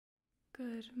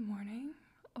Good morning,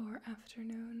 or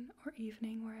afternoon, or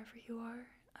evening, wherever you are.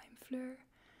 I'm Fleur,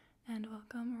 and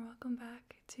welcome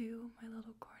back to my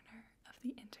little corner of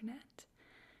the internet.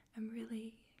 I'm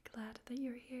really glad that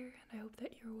you're here, and I hope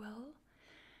that you're well.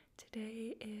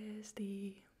 Today is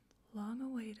the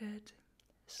long-awaited,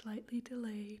 slightly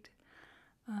delayed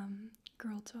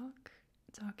girl talk,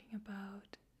 talking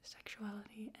about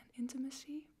sexuality and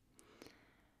intimacy.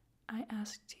 I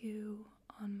asked you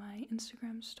on my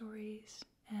Instagram stories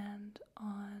and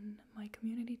on my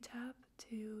community tab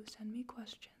to send me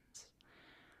questions.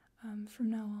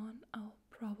 From now on, I'll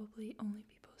probably only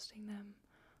be posting them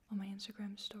on my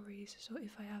Instagram stories, so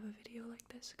if I have a video like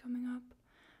this coming up,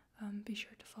 be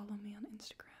sure to follow me on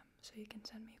Instagram so you can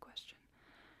send me a question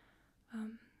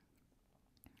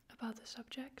about the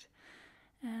subject.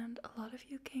 And a lot of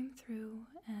you came through,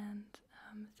 and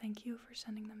thank you for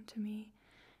sending them to me.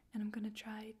 And I'm going to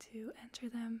try to answer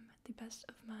them at the best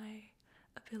of my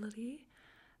ability.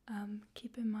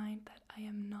 Keep in mind that I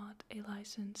am not a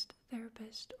licensed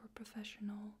therapist or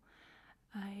professional.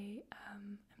 I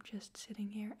am just sitting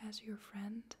here as your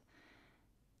friend,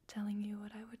 telling you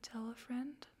what I would tell a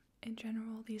friend. In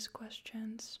general, these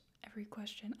questions, every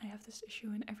question, I have this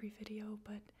issue in every video,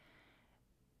 but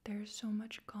there's so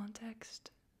much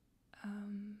context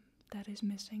that is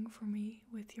missing for me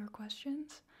with your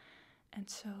questions. And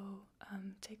so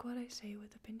take what I say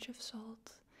with a pinch of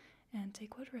salt, and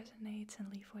take what resonates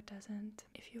and leave what doesn't.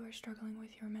 If you are struggling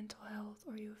with your mental health,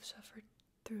 or you have suffered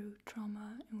through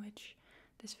trauma in which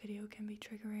this video can be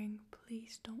triggering,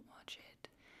 please don't watch it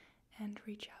and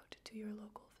reach out to your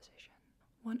local physician.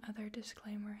 One other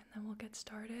disclaimer, and then we'll get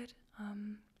started.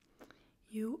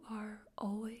 You are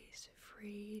always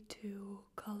free to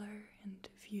color and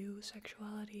view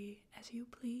sexuality as you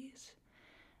please,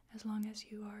 as long as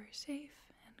you are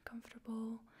safe and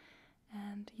comfortable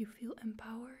and you feel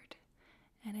empowered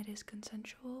and it is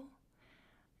consensual.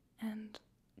 And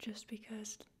just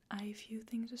because I view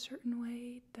things a certain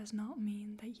way does not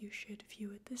mean that you should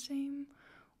view it the same,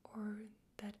 or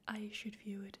that I should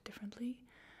view it differently.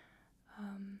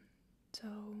 So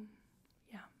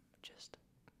yeah,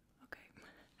 okay.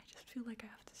 I just feel like I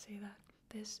have to say that.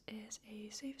 This is a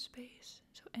safe space,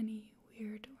 so any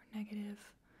weird or negative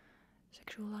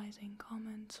sexualizing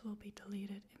comments will be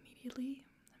deleted immediately.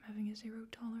 I'm having a zero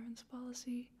tolerance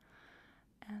policy,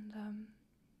 and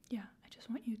yeah, I just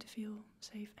want you to feel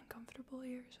safe and comfortable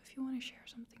here. So if you want to share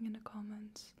something in the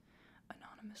comments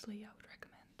anonymously, I would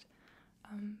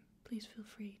recommend please feel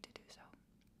free to do so.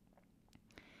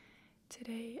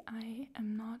 Today I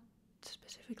am not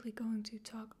specifically going to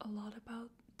talk a lot about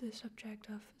the subject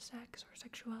of sex or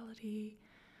sexuality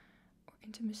or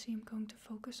intimacy. I'm going to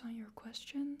focus on your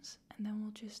questions, and then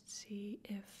we'll just see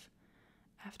if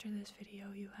after this video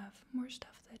you have more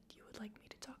stuff that you would like me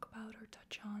to talk about or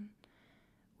touch on.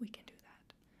 We can do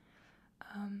that.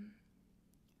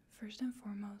 First and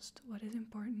foremost, what is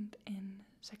important in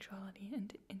sexuality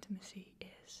and intimacy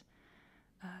is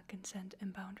consent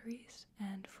and boundaries.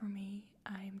 And for me,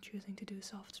 I'm choosing to do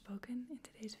soft spoken in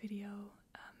today's video,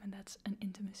 and that's an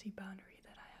intimacy boundary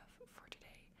that I have for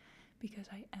today, because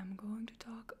I am going to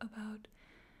talk about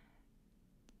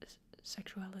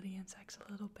sexuality and sex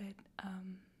a little bit,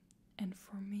 and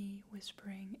for me,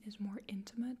 whispering is more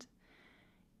intimate.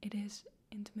 It is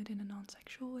intimate in a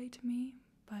non-sexual way to me,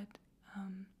 but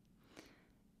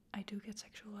I do get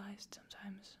sexualized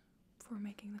sometimes for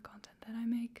making the content that I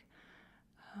make,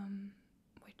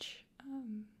 which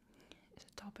is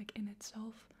a topic in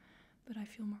itself, but I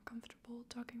feel more comfortable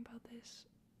talking about this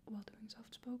while doing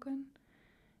soft-spoken.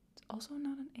 It's also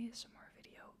not an ASMR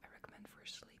video I recommend for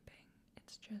sleeping.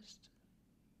 It's just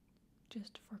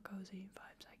for cozy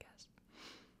vibes, I guess.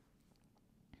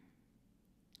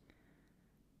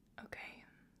 Okay,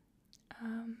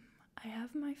 I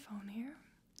have my phone here,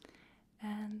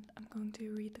 and I'm going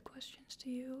to read the questions to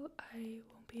you. I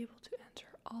won't be able to answer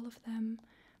all of them,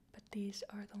 but these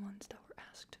are the ones that were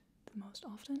asked the most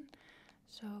often,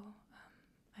 so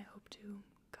I hope to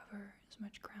cover as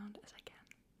much ground as I can.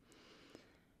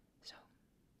 So,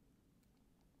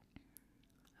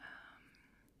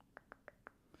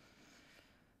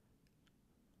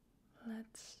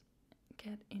 let's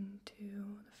get into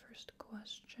the first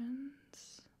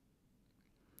questions.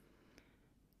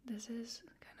 This is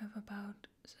kind of about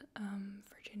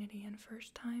virginity and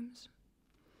first times.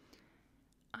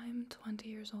 I'm 20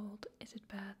 years old. Is it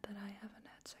bad that I haven't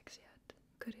had sex yet?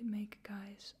 Could it make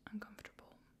guys uncomfortable?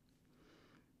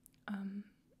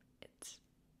 It's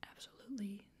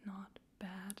absolutely not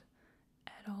bad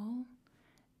at all,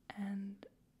 and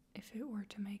if it were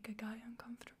to make a guy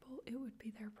uncomfortable, it would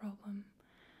be their problem.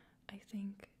 I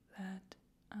think that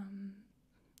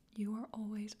you are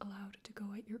always allowed to go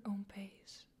at your own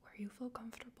pace, where you feel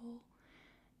comfortable.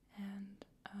 And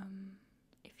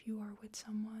if you are with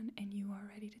someone and you are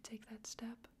ready to take that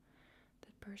step,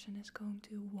 that person is going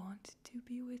to want to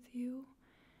be with you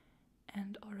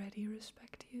and already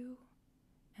respect you.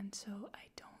 And so I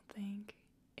don't think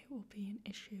it will be an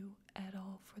issue at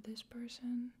all for this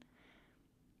person.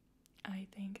 I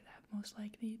think that most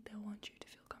likely they'll want you to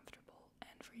feel comfortable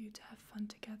and for you to have fun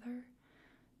together.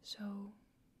 So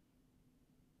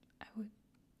I would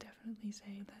definitely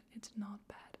say that it's not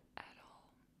bad at all.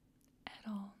 At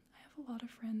all. I have a lot of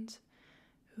friends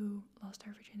who lost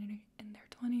their virginity in their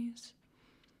 20s.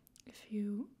 If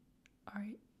you are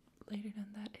later than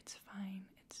that, it's fine.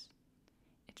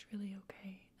 It's really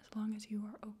okay. As long as you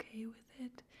are okay with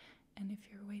it, and if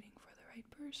you're waiting for the right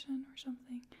person or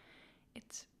something,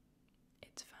 it's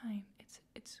fine.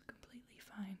 It's completely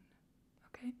fine.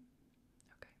 Okay?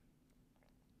 Okay.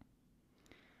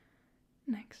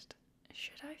 Next,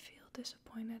 should I feel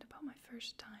disappointed about my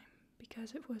first time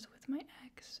because it was with my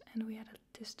ex and we had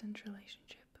a distant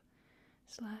relationship?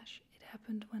 / it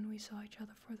happened when we saw each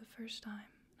other for the first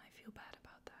time. I feel bad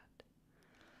about that.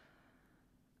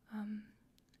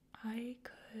 I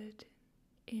could,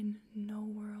 in no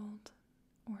world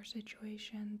or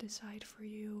situation, decide for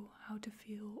you how to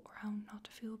feel or how not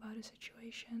to feel about a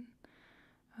situation,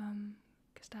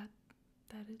 because that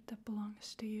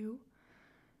belongs to you.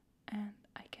 And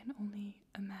I can only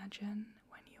imagine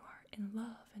when you are in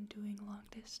love and doing long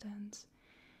distance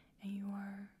and you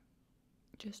are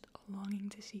just longing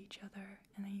to see each other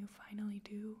and then you finally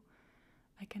do.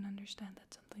 I can understand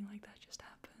that something like that just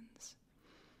happens.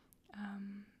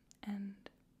 And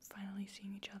finally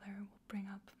seeing each other will bring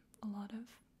up a lot of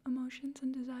emotions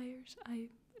and desires, I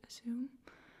assume.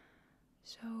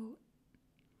 So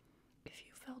if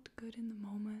you felt good in the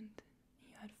moment,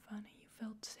 you had fun and you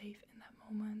felt safe in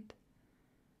that moment,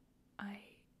 I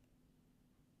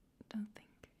don't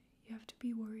think you have to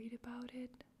be worried about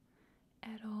it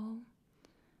at all.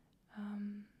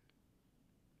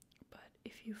 But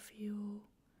if you feel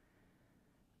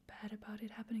bad about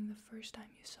it happening the first time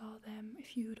you saw them,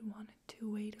 if you had wanted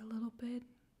to wait a little bit,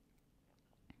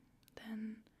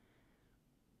 then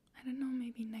I don't know,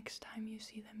 maybe next time you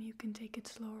see them you can take it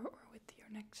slower, or with your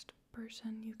next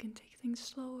person you can take things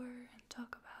slower and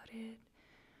talk about it.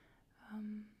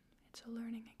 It's a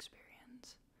learning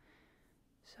experience.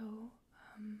 So,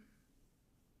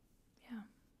 yeah,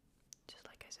 just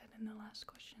like I said in the last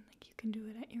question, like you can do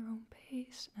it at your own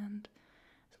pace, and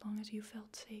as long as you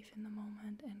felt safe in the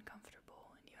moment and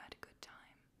comfortable and you had a good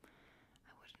time,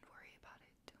 I wouldn't worry about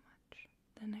it too much.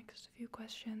 The next few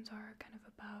questions are kind of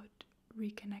about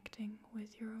reconnecting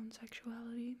with your own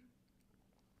sexuality.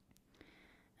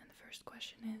 And the first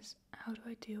question is, how do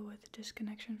I deal with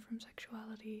disconnection from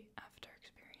sexuality after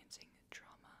experiencing trauma?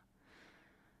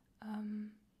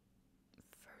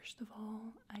 First of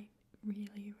all, I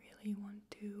really want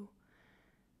to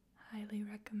highly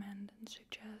recommend and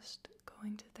suggest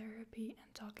going to therapy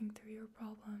and talking through your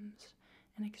problems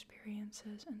and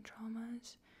experiences and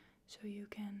traumas so you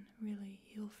can really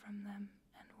heal from them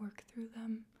and work through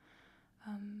them.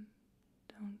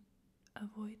 Don't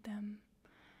avoid them.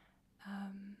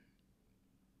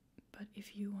 But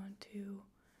if you want to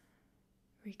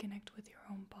reconnect with your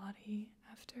own body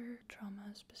after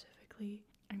trauma specifically,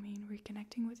 I mean,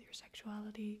 reconnecting with your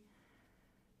sexuality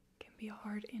can be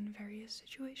hard in various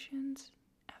situations,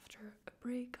 after a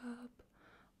breakup,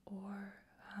 or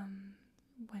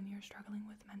when you're struggling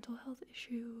with mental health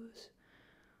issues,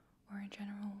 or in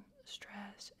general,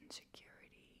 stress,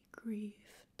 insecurity,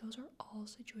 grief. Those are all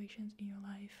situations in your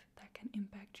life that can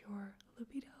impact your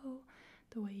libido,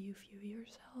 the way you view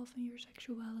yourself and your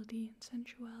sexuality and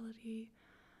sensuality.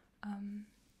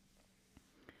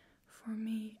 For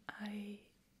me, I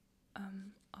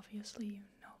obviously you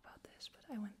know about this,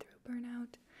 but I went through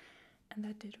burnout, and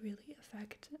that did really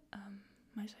affect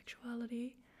my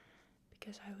sexuality,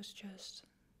 because I was just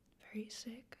very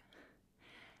sick,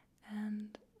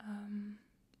 and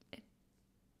it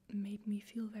made me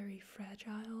feel very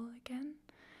fragile again.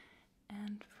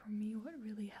 And for me, what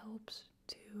really helps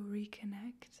to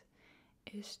reconnect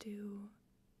is to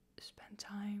spend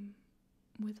time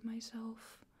with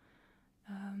myself.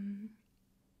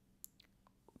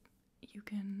 You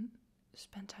can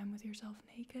spend time with yourself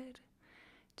naked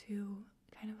to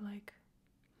kind of like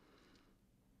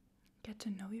get to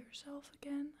know yourself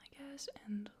again, I guess,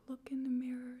 and look in the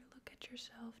mirror, look at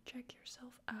yourself, check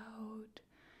yourself out.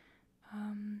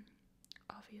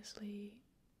 Obviously,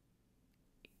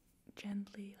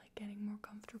 gently, like getting more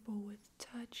comfortable with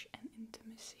touch and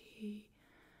intimacy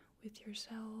with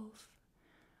yourself.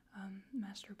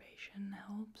 masturbation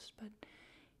helps, but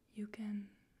you can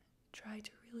try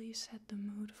to really set the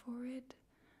mood for it.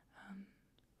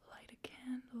 Light a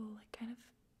candle, like kind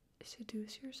of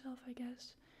seduce yourself, I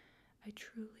guess. I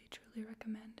truly, truly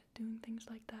recommend doing things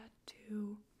like that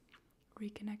to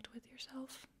reconnect with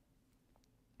yourself.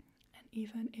 And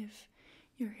even if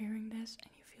you're hearing this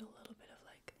and you feel a little bit of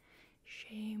like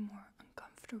shame or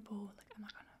uncomfortable, like I'm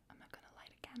not gonna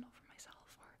light a candle for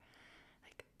myself or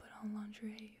like put on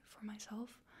lingerie for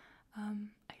myself,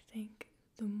 I think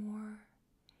the more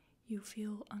you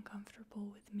feel uncomfortable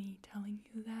with me telling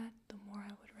you that, the more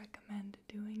I would recommend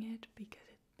doing it, because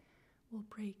it will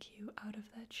break you out of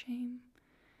that shame,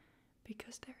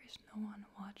 because there is no one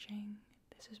watching.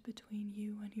 This is between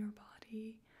you and your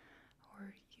body,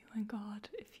 or you and God,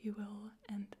 if you will,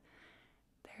 and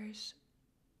there's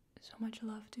so much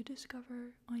love to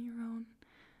discover on your own,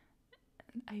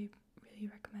 and I really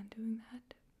recommend doing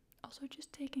that. Also,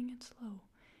 just taking it slow.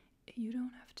 You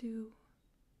don't have to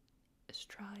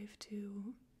strive to,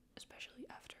 especially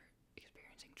after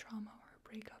experiencing trauma or a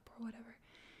breakup or whatever,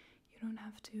 you don't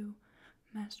have to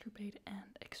masturbate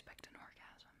and expect an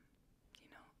orgasm. You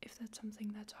know, if that's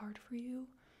something that's hard for you,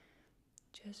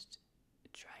 just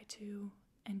try to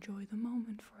enjoy the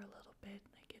moment for a little bit.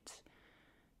 Like, it's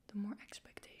the more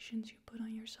expectations you put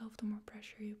on yourself, the more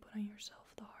pressure you put on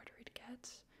yourself, the harder it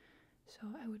gets. So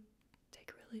I would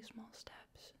take really small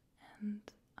steps and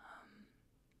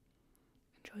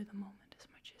enjoy the moment as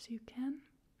much as you can.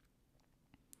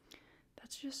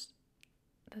 That's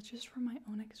just from my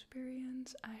own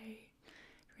experience. I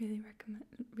really recommend,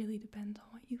 it really depends on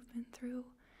what you've been through.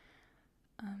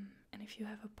 And if you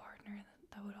have a partner,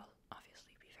 that would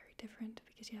obviously be very different,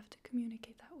 because you have to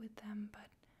communicate that with them. But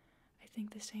I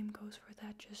think the same goes for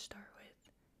that. Just start with,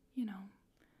 you know,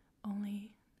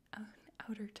 only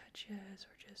outer touches,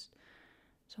 or just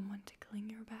someone tickling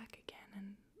your back again,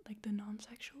 and like the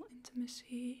non-sexual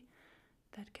intimacy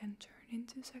that can turn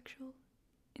into sexual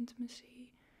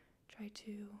intimacy. Try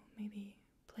to maybe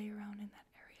play around in that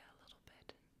area a little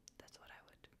bit. That's what I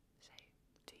would say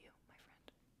to you, my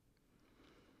friend.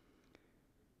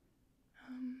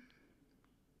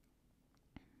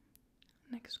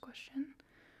 Next question.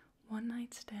 One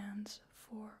night stands,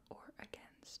 for or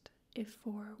against? If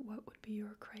for, what would be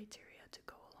your criteria to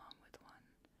go along with one?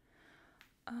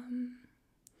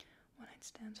 One night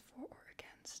stands, for or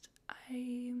against?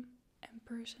 I am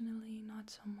personally not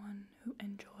someone who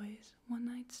enjoys one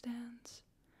night stands.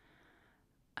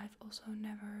 I've also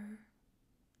never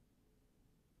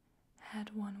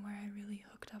had one where I really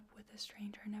hooked up with a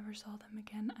stranger, never saw them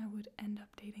again. I would end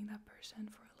up dating that person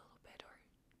for a little bit, or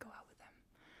go out with them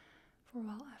for a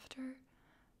while after.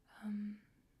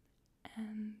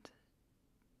 And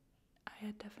I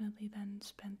had definitely then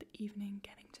spent the evening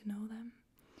getting to know them.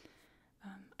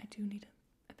 I do need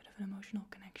a bit of an emotional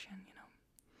connection, you know.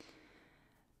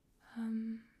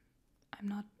 I'm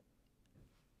not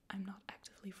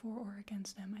actively for or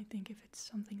against them. I think if it's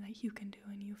something that you can do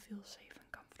and you feel safe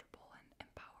and comfortable and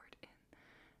empowered in,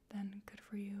 then good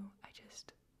for you. I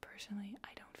just, personally,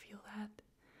 I don't feel that.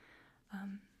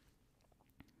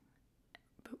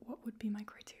 But what would be my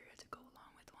criteria to go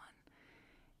along with one?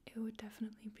 It would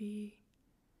definitely be,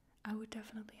 I would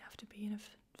definitely have to be in a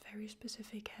very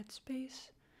specific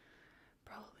headspace,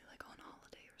 probably like on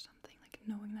holiday or something, like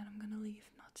knowing that I'm gonna leave,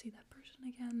 not see that person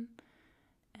again,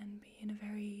 and be in a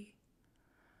very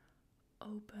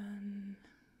open,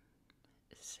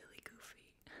 silly,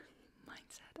 goofy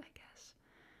mindset, I guess.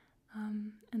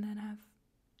 And then have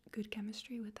good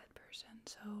chemistry with that person,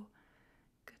 so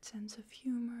good sense of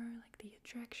humor, like the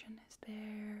attraction is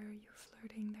there, you're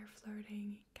flirting, they're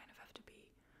flirting, you kind of have to be,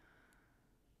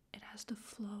 it has to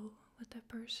flow with that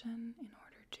person in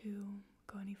order to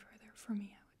go any further, for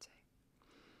me, I would say.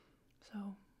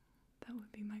 So that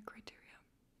would be my criteria.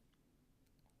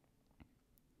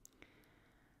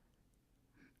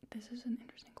 This is an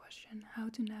interesting question. How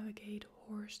to navigate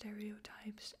horror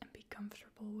stereotypes and be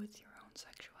comfortable with your own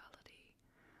sexuality.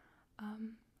 I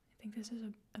think this is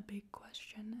a big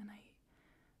question, and I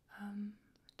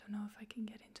don't know if I can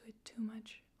get into it too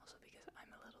much, also because I'm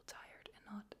a little tired and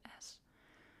not as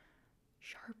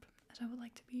sharp as I would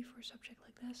like to be for a subject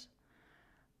like this.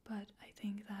 But I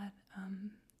think that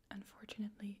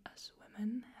unfortunately us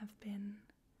women have been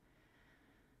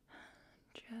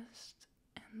just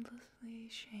endlessly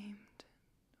shamed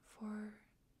for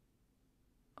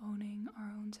owning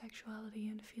our own sexuality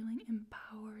and feeling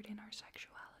empowered in our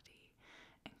sexuality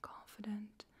and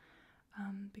confident,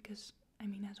 because I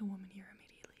mean, as a woman you're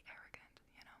immediately arrogant,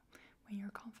 you know, when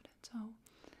you're confident, so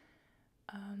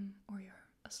or you're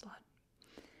a slut.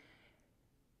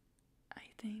 I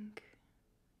think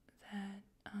that,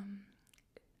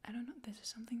 I don't know, this is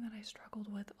something that I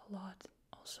struggled with a lot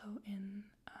also in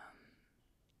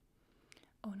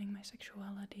owning my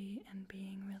sexuality and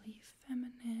being really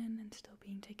feminine and still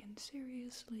being taken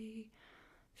seriously.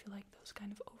 I feel like those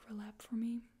kind of overlap for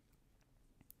me.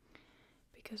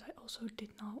 Because I also did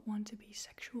not want to be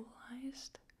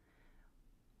sexualized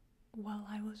while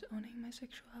I was owning my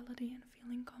sexuality and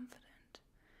feeling confident.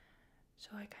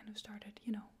 So I kind of started,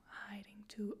 hiding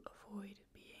to avoid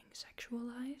being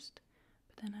sexualized.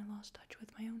 But then I lost touch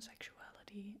with my own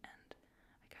sexuality and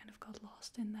I kind of got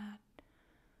lost in that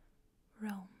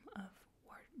realm of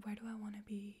where do I want to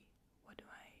be?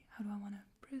 How do I want to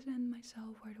present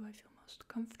myself? Where do I feel most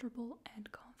comfortable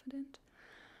and confident?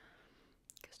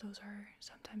 Because those are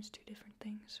sometimes two different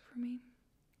things for me.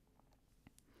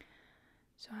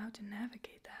 So how to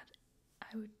navigate that?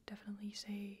 I would definitely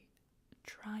say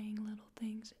trying little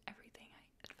things. Everything I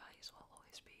advise will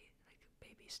always be like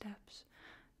baby steps,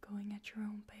 going at your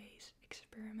own pace,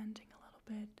 experimenting a little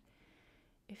bit.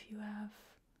 If you have,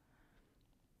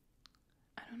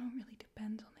 I don't know, it really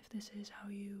depends on if this is how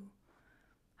you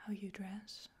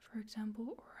dress, for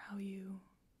example, or how you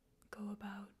go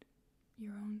about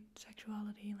your own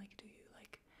sexuality. Like, do you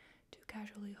like to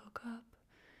casually hook up?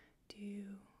 Do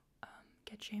you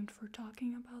get shamed for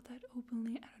talking about that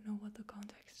openly? I don't know what the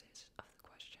context is of the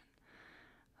question,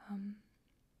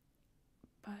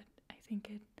 but I think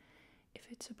if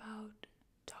it's about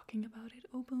talking about it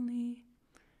openly,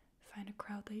 find a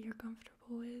crowd that you're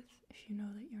comfortable with. If you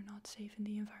know that you're not safe in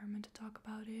the environment to talk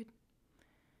about it,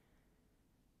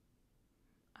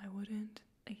 I wouldn't.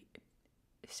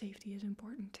 Safety is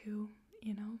important too,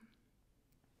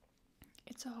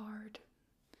 It's a hard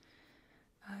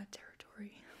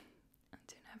territory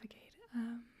to navigate.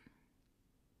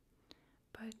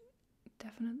 But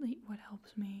definitely what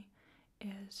helps me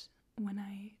is when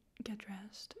I get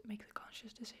dressed, make the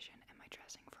conscious decision, am I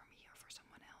dressing for me or for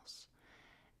someone else?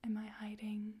 Am I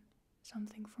hiding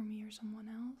something for me or someone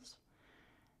else?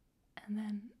 And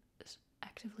then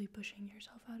actively pushing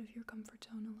yourself out of your comfort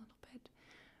zone a little bit.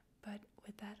 But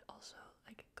with that also,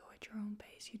 like, go at your own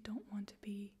pace. You don't want to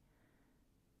be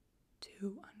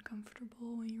too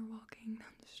uncomfortable when you're walking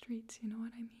down the streets, you know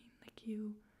what I mean? Like,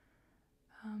 you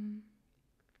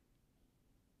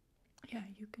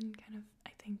can kind of,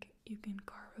 I think you can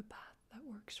carve a path that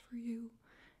works for you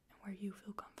and where you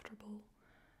feel comfortable.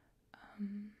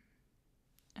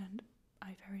 And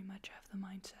I very much have the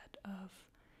mindset of,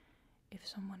 if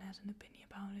someone has an opinion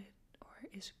about it or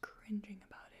is cringing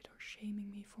about it or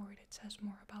shaming me for it, it says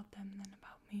more about them than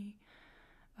about me.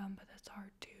 But that's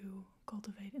hard to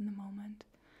cultivate in the moment.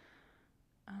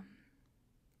 And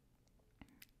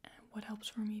what helps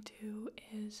for me too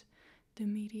is the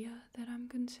media that I'm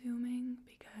consuming,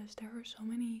 because there are so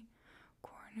many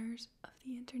corners of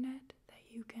the internet that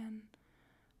you can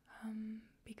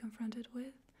be confronted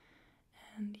with,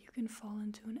 and you can fall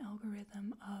into an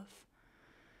algorithm of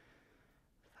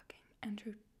fucking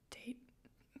entertain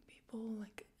people,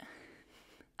 like,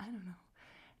 I don't know,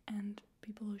 and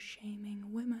people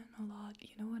shaming women a lot,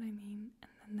 you know what I mean?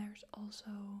 And then there's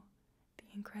also the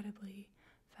incredibly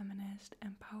feminist,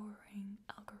 empowering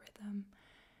algorithm,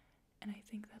 and I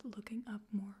think that looking up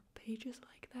more pages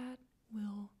like that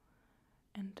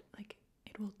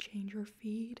will change your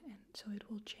feed, and so it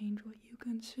will change what you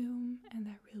consume, and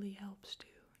that really helps to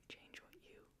change what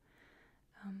you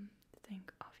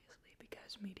think, obviously,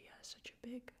 because media is such a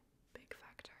big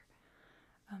factor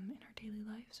in our daily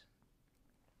lives.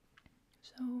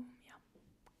 So yeah,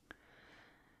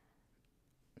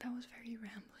 that was very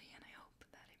rambly, and I hope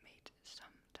that it made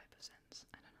some type of sense.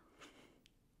 I don't know.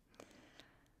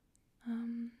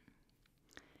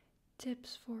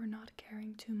 Tips for not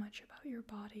caring too much about your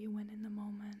body when in the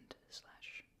moment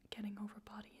 / getting over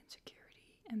body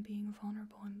insecurity and being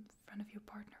vulnerable in front of your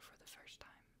partner for the first time.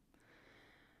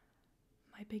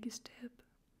 My biggest tip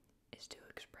is to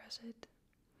express it.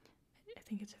 I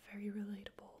think it's a very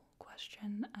relatable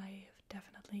question. I have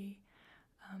definitely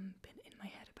been in my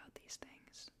head about these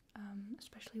things,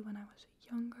 especially when I was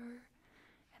younger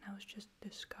and I was just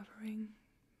discovering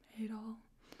it all.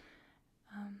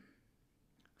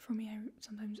 For me, I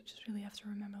sometimes just really have to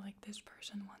remember, like, this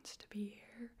person wants to be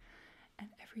here, and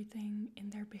everything in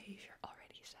their behavior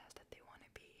already says that they want to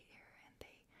be here, and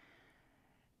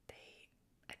they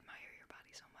admire your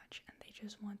body so much, and they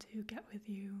just want to get with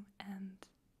you and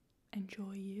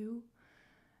enjoy you,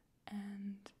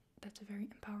 and that's a very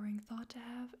empowering thought to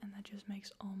have, and that just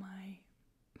makes all my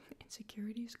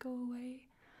insecurities go away.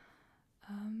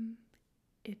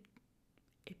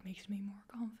 It makes me more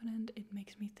confident. It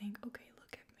makes me think, okay,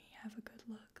 look at me, have a good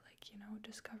look, like,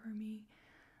 discover me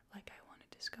like I want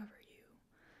to discover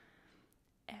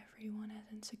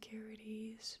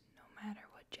insecurities. No matter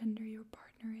what gender your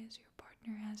partner is, your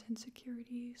partner has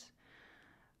insecurities.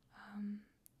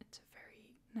 It's a very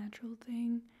natural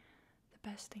thing. The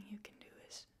best thing you can do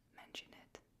is mention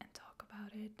it and talk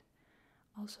about it.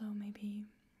 Also, maybe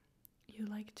you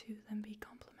like to then be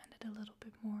complimented a little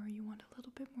bit more. You want a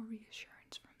little bit more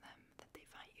reassurance from them that they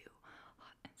find you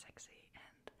hot and sexy,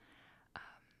 and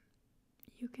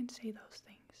you can say those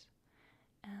things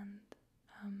and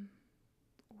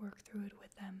work through it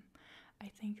with them. I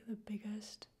think the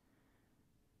biggest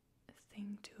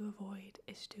thing to avoid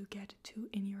is to get too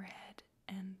in your head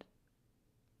and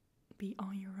be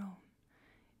on your own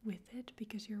with it,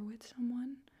 because you're with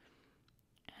someone,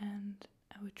 and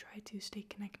I would try to stay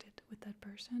connected with that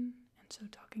person, and so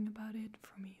talking about it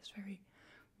for me is very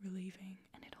relieving,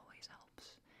 and it always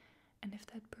helps. And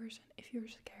if you're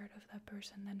scared of that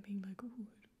person then being like, oh,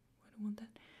 I don't want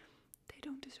that, they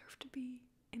don't deserve to be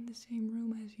in the same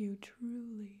room as you,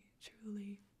 truly.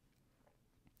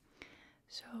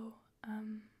 So,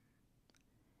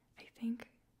 I think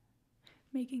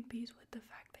making peace with the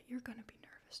fact that you're gonna be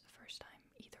nervous the first time,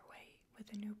 either way,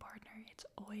 with a new partner, it's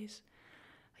always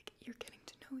like you're getting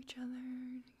to know each other,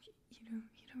 you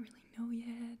don't really know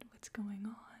yet what's going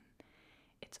on.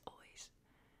 It's always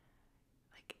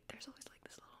like, there's always like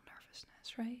this little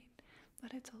nervousness, right?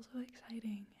 But it's also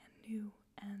exciting and new,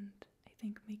 and I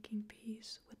think making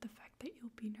peace with the fact that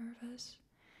you'll be nervous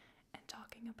and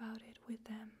talking about it with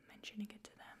them, mentioning it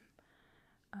to them.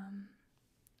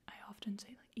 I often say,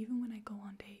 like, even when I go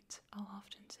on dates, I'll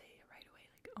often say right away,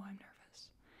 like, oh, I'm nervous.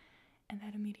 And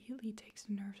that immediately takes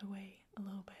the nerves away a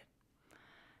little bit.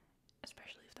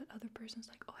 Especially if that other person's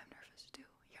like, oh, I'm nervous too.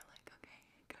 You're like, okay,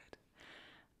 good.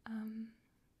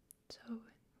 So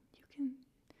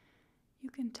you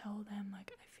can tell them,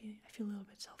 like, I feel a little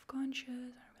bit self-conscious.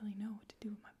 I don't really know what to do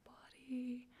with my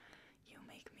body. You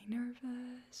make me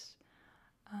nervous.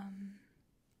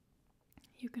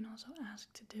 You can also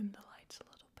ask to dim the lights a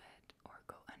little bit or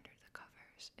go under the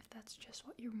covers if that's just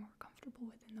what you're more comfortable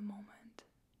with in the moment.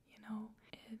 You know,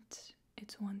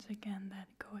 it's once again that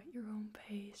go at your own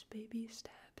pace, baby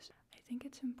steps. I think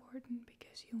it's important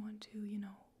because you want to,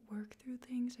 work through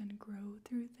things and grow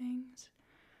through things,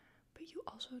 but you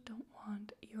also don't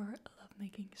want your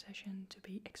lovemaking session to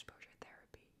be exposure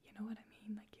therapy. You know what I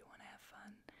mean? Like, you want to have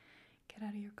fun, get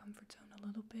out of your comfort zone a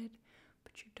little bit,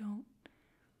 but you don't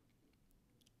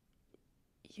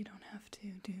have to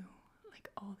do like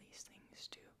all these things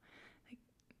to, like,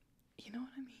 you know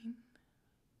what I mean?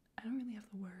 I don't really have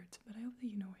the words, but I hope that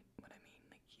you know what I mean.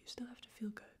 Like, you still have to feel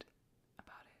good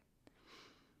about it.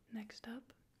 Next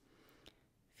up,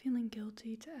 feeling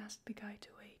guilty to ask the guy to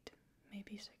wait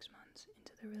maybe 6 months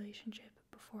into the relationship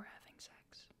before having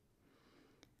sex.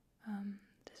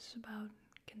 This is about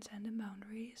consent and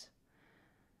boundaries.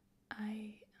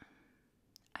 I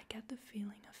get the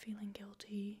feeling of feeling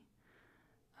guilty,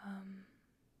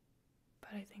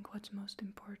 but I think what's most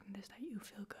important is that you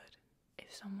feel good.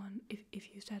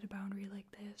 If you set a boundary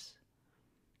like this,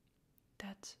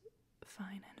 that's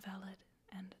fine and valid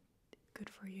and good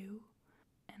for you.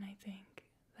 And I think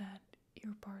that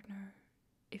your partner,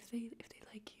 if they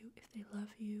like you, if they love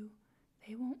you,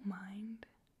 they won't mind.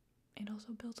 It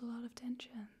also builds a lot of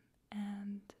tension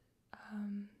and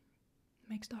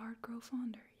makes the heart grow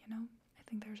fonder, I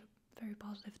think there's a very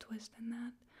positive twist in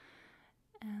that.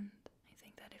 And I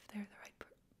think that if they're the right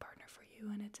partner for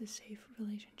you and it's a safe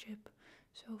relationship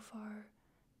so far,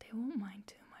 they won't mind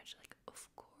too much. Like, of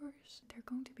course, they're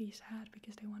going to be sad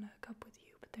because they want to hook up with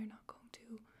you, but they're not going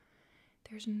to.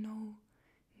 There's no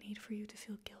need for you to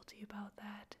feel guilty about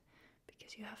that,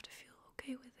 because you have to feel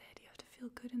okay with it. You have to feel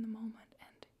good in the moment,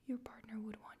 and your partner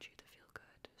would want you to feel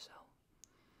good. So,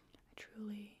 I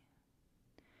truly,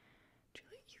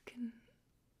 you can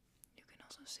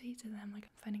also say to them, like,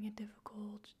 I'm finding it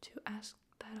difficult to ask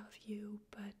that of you,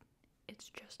 but it's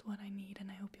just what I need,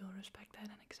 and I hope you'll respect that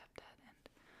and accept that,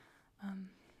 and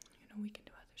we can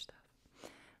do other stuff.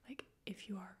 Like, if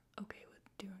you are okay with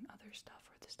doing other stuff,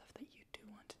 or the stuff that you do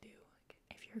want to do, like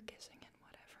if you're kissing and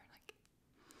whatever, like,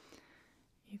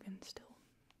 you can still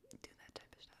do that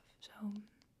type of stuff. So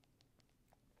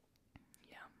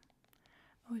yeah,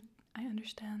 I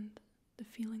understand the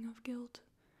feeling of guilt,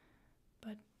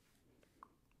 but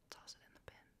toss it in the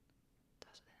bin.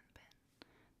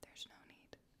 There's no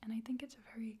need. And I think it's a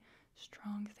very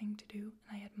strong thing to do,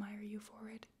 and I admire you for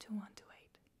it, to want to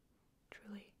wait.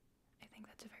 Truly, I think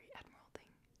that's a very admirable thing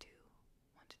to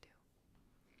want to do.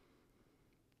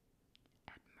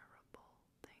 Admirable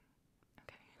thing.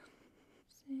 Okay.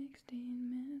 16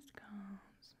 missed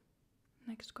calls.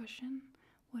 Next question.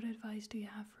 What advice do you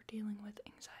have for dealing with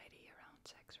anxiety around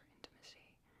sex or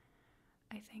intimacy?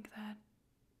 think that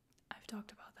I've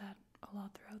talked about that a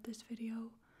lot throughout this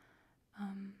video.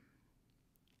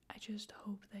 I just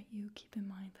hope that you keep in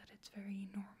mind that it's very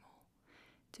normal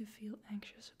to feel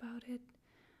anxious about it,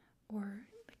 or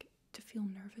like to feel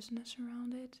nervousness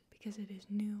around it, because it is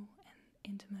new and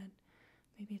intimate.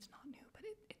 Maybe it's not new, but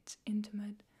it's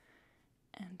intimate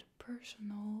and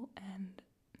personal. And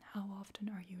how often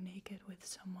are you naked with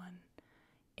someone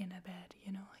in a bed?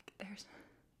 You know, like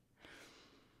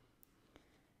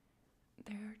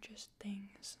there are just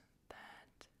things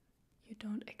that you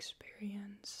don't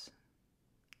experience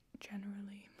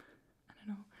generally, I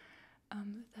don't know,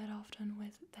 that often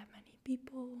with that many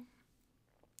people.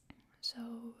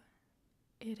 So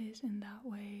it is in that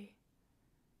way.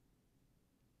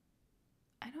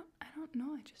 I don't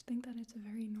know, I just think that it's a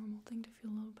very normal thing to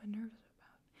feel a little bit nervous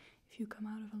about. If you come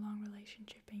out of a long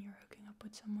relationship and you're hooking up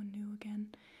with someone new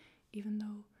again, even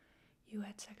though you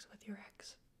had sex with your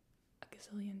ex a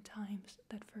gazillion times,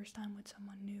 that first time with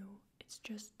someone new, it's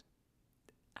just,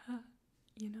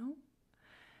 you know,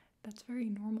 that's very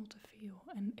normal to feel.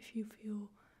 And if you feel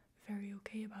very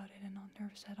okay about it and not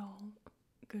nervous at all,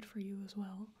 good for you as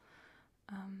well.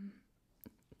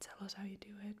 Tell us how you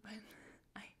do it, but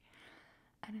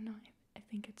I don't know, I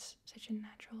think it's such a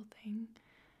natural thing,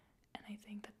 and I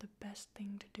think that the best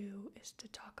thing to do is to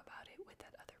talk about it with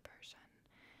that other person.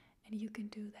 And you can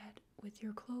do that with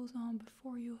your clothes on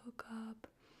before you hook up.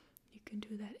 You can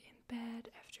do that in bed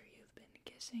after you've been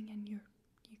kissing and you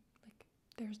like,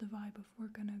 there's the vibe of we're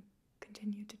gonna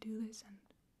continue to do this and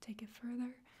take it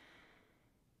further.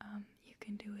 You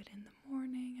can do it in the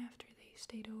morning after they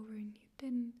stayed over and you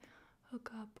didn't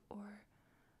hook up, or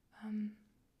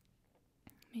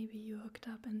maybe you hooked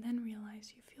up and then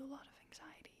realized you feel a lot of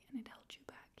anxiety and it held you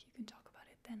back. You can talk about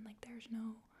it then. Like, there's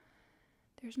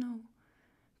no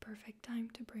perfect time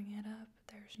to bring it up.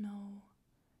 There's no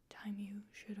time you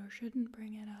should or shouldn't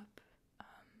bring it up.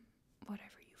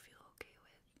 Whatever you feel okay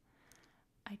with.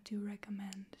 I do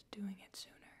recommend doing it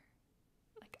sooner.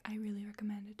 Like, I really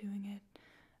recommend doing it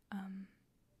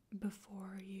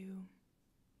before you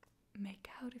make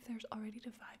out, if there's already the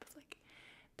vibe of like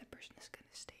the person is gonna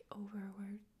stay over, or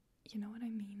you know what I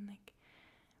mean, like,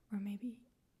 or maybe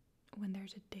when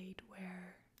there's a date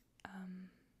where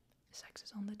sex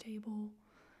is on the table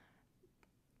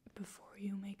before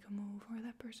you make a move, or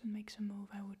that person makes a move,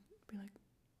 I would be like,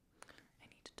 I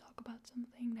need to talk about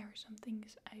something. There are some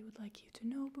things I would like you to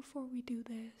know before we do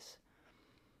this.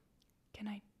 Can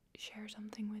I share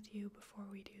something with you before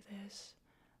we do this?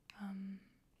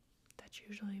 That's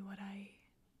usually what I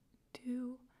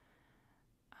do.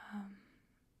 I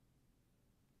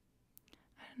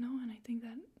don't know, and I think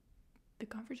that the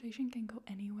conversation can go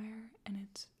anywhere, and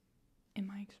it's, in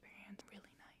my experience,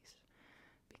 really nice,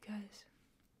 because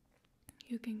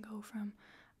you can go from,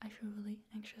 I feel really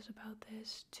anxious about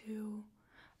this, to,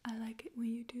 I like it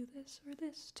when you do this or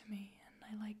this to me, and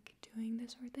I like doing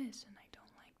this or this, and I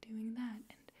don't like doing that,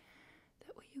 and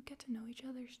that way you get to know each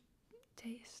other's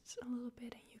tastes a little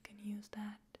bit, and you can use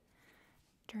that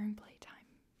during playtime,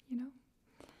 you know?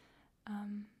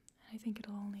 And I think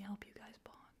it'll only help you guys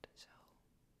bond, so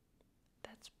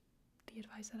that's the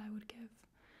advice that I would give.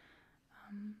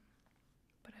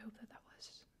 But I hope that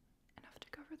was enough to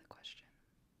cover the question.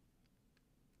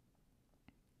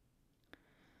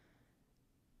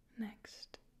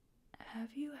 Next,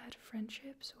 have you had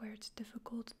friendships where it's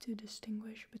difficult to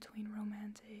distinguish between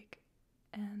romantic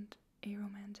and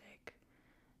aromantic,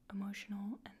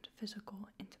 emotional and physical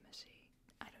intimacy?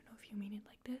 I don't know if you mean it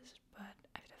like this, but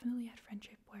I've definitely had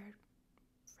friendships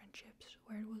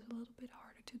where it was a little bit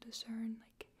harder to discern,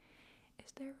 like,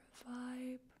 is there a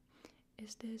vibe?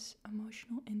 Is this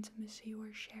emotional intimacy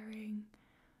we're sharing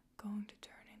going to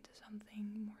turn into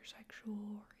something more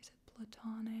sexual, or is it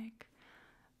platonic?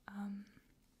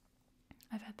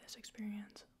 I've had this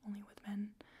experience only with men.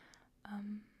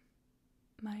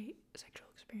 My sexual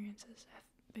experiences have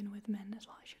been with men as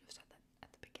well. I should have said that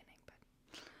at the beginning, but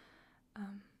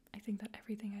I think that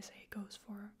everything I say goes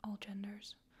for all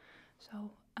genders.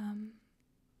 So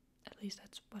at least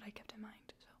that's what I kept in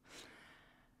mind. So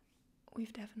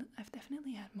I've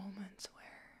definitely had moments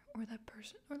where that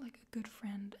person, or like a good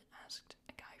friend, asked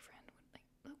a guy friend, like,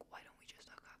 look, why don't we just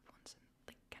hook up once, and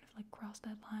like kind of like cross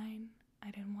that line.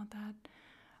 I didn't want that,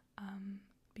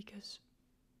 because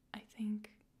I think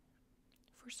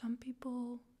for some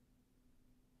people,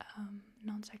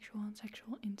 non-sexual and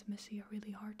sexual intimacy are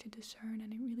really hard to discern,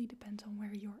 and it really depends on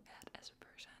where you're at as a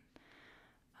person.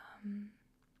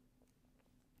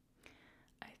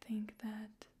 I think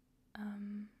that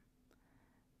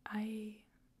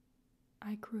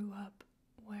I grew up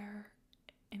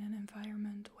in an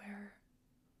environment where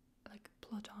like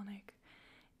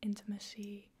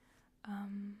intimacy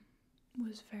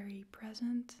was very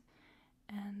present,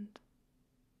 and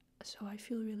so I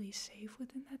feel really safe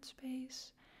within that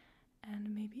space.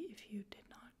 And maybe if you did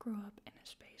not grow up in a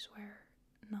space where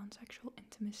non-sexual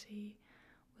intimacy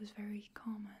was very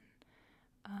common,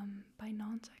 by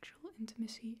non-sexual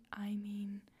intimacy I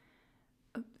mean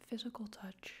physical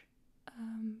touch,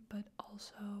 but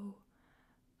also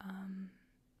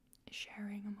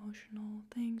sharing emotional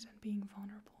things and being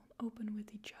vulnerable and open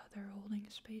with each other, holding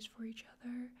space for each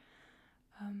other.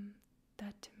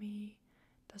 That to me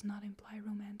does not imply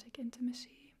romantic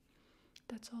intimacy.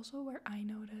 That's also where I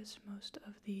notice most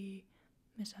of the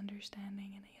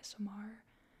misunderstanding in ASMR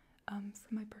from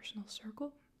my personal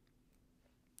circle,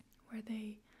 where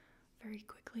they very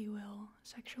quickly will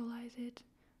sexualize it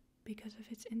because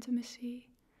of its intimacy.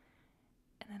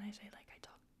 And then I say, like, I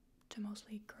talk to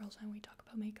mostly girls and we talk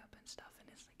about makeup and stuff, and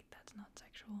it's like, that's not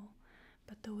sexual,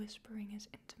 but the whispering is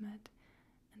intimate,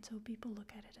 and so people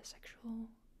look at it as sexual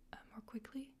more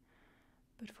quickly.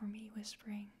 But for me,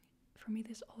 whispering, for me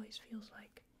this always feels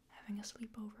like having a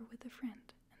sleepover with a friend,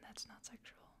 and that's not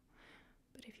sexual.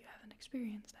 But if you haven't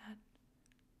experienced that,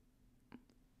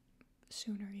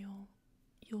 sooner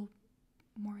you'll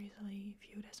more easily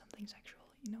view it as something sexual,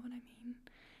 you know what I mean?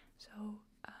 So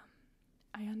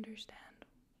I understand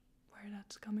where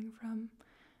that's coming from,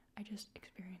 I just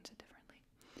experience it differently.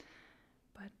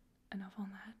 But enough on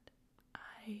that.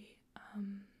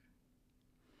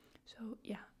 So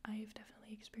yeah, I've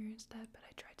definitely experienced that, but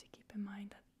I try to keep in mind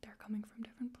that they're coming from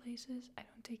different places. I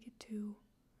don't take it too...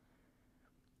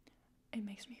 It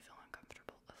makes me feel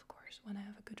uncomfortable, of course, when I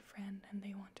have a good friend and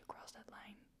they want to cross that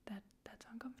line. That's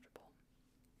uncomfortable.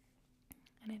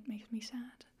 And it makes me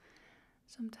sad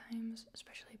sometimes,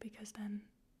 especially because then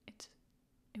it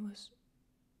was,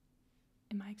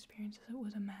 in my experiences, it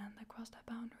was a man that crossed that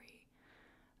boundary.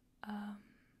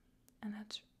 And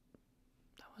that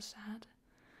was sad.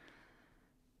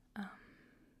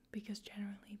 Because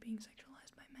generally being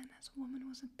sexualized by men as a woman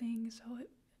was a thing, so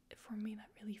for me that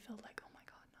really felt like, oh my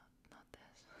god, not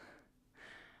this.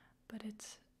 But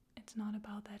it's not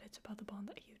about that, it's about the bond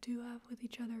that you do have with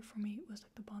each other. For me, it was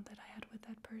like the bond that I had with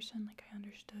that person. Like, I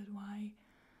understood why,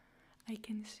 I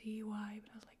can see why,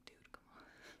 but I was like, dude, come on.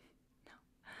 No.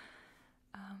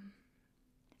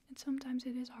 And sometimes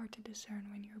it is hard to discern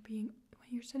when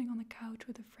you're sitting on the couch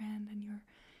with a friend and you're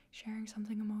sharing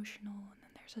something emotional, and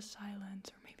then there's a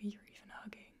silence, or maybe you're even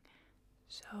hugging.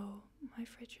 So my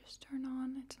fridge is turned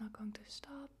on. It's not going to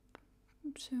stop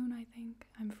soon, I think,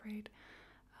 I'm afraid.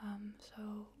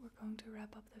 So we're going to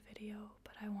wrap up the video,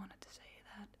 but I wanted to say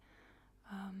that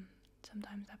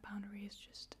sometimes that boundary is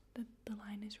just, the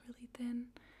line is really thin,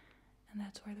 and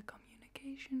that's where the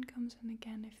communication comes in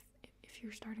again. If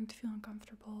you're starting to feel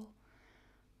uncomfortable,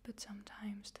 but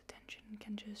sometimes the tension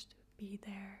can just be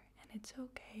there, and it's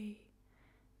okay,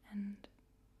 and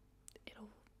it'll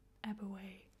ebb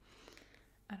away.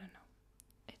 I don't know.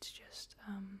 It's just,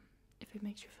 if it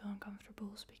makes you feel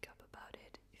uncomfortable, speak up about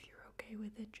it. If you're okay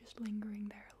with it just lingering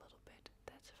there a little bit,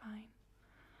 that's fine.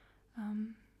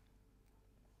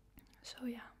 So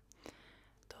yeah,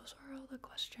 those are all the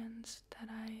questions that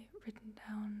I written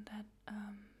down that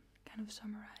kind of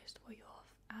summarized what you all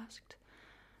have asked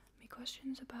me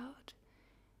questions about.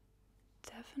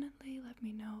 Definitely let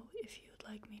me know if you'd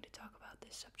like me to talk about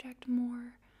this subject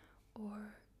more,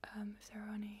 or if there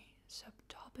are any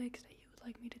subtopics that you would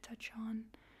like me to touch on,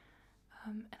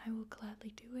 and I will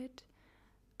gladly do it.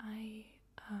 I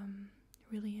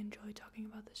really enjoy talking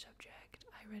about this subject.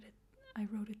 I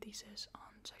wrote a thesis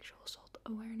on sexual assault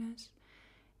awareness.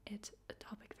 It's a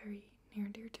topic very near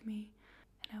and dear to me,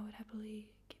 and I would happily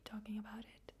keep talking about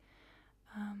it.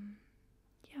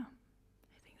 Yeah,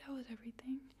 I think that was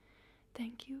everything.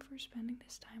 Thank you for spending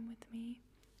this time with me.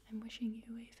 I'm wishing you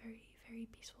a very, very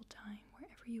peaceful time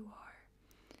wherever you are,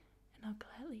 and I'll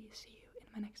gladly see you in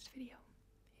my next